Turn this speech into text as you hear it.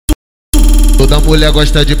Toda mulher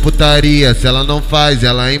gosta de putaria, se ela não faz,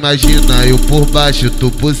 ela imagina. Eu por baixo, tu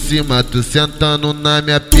por cima, tu sentando na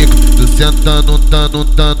minha pica. Tu sentando,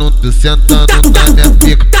 tu sentando na minha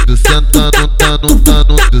pica. Tu sentando,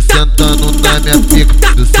 tu sentando na minha pica.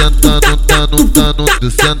 Tu sentando, tu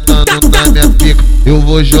sentando na minha pica. Eu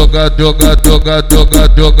vou jogar tudo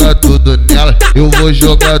nela. Eu vou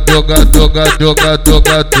jogar tudo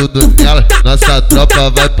nela. Nossa tropa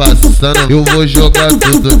vai passando, eu vou jogar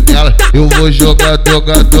tudo nela. Eu vou jogar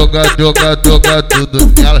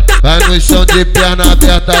tudo nela. Vai no chão de perna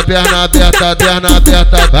aberta, perna aberta, perna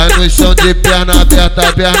aberta. Vai no chão de perna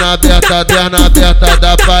aberta, perna aberta, perna aberta.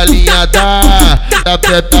 Da palhinha da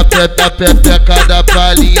pepeca, da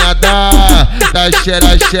palhinha da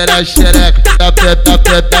xereca. Da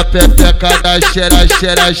pepeca,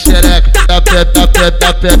 da xereca. Da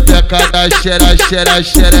pepeca, da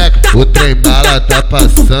xereca. O trem bala tá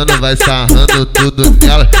passando, vai sarrando tudo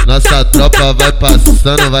nela. Nossa tropa vai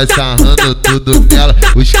passando, vai sarrando tudo nela.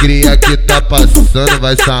 Os cria que tá passando,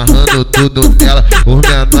 vai sarrando tudo nela. Os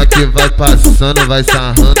menor que vai passando, vai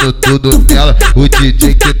sarrando tudo nela. O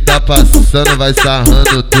DJ que tá passando, vai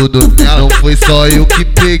sarrando tudo nela. Não foi só eu que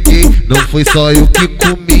peguei, não foi só eu que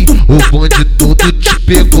comi. O bonde todo te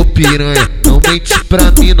pegou, piranha, não mente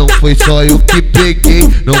pra mim. Não foi só eu que peguei,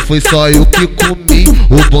 não foi só eu que comi.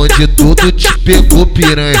 O bonde todo te pegou,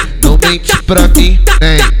 piranha, não mente pra mim.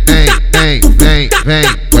 Vem,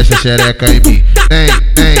 com essa xereca em mim.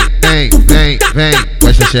 Vem, com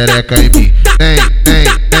essa xereca em mim.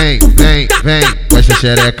 Vem, com essa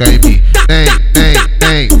xereca em mim.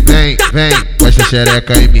 Vem, com essa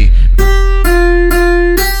xereca em mim.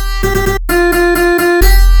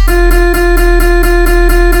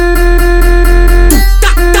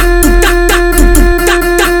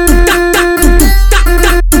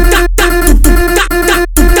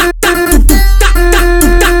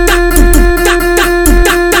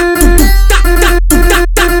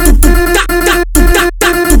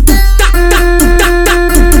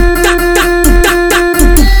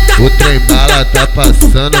 O trem bala tá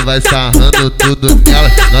passando, vai sarrando tudo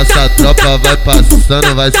nela. Nossa tropa vai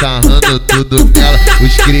passando, vai sarrando tudo nela.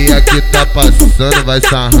 Os cria que tá passando, vai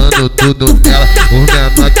sarrando tudo nela. Os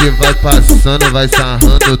menor que vai passando, vai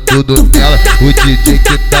sarrando tudo nela. O DJ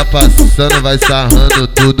que tá passando, vai sarrando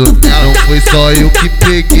tudo nela. Não foi só eu que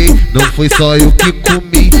peguei, não foi só eu que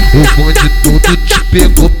comi. O bonde todo te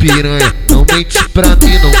pegou, piranha, não mente pra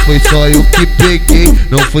mim. Não foi só eu que peguei,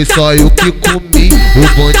 não foi só eu que comi. O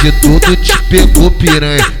bonde todo te pegou,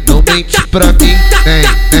 piranha, não mente pra mim.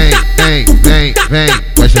 Vem,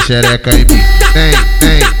 com essa xereca em mim.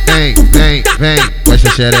 Vem, com essa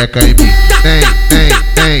xereca em mim.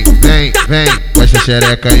 Vem, com essa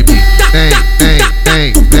xereca em mim.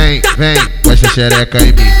 Vem, com essa xereca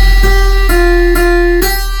em mim.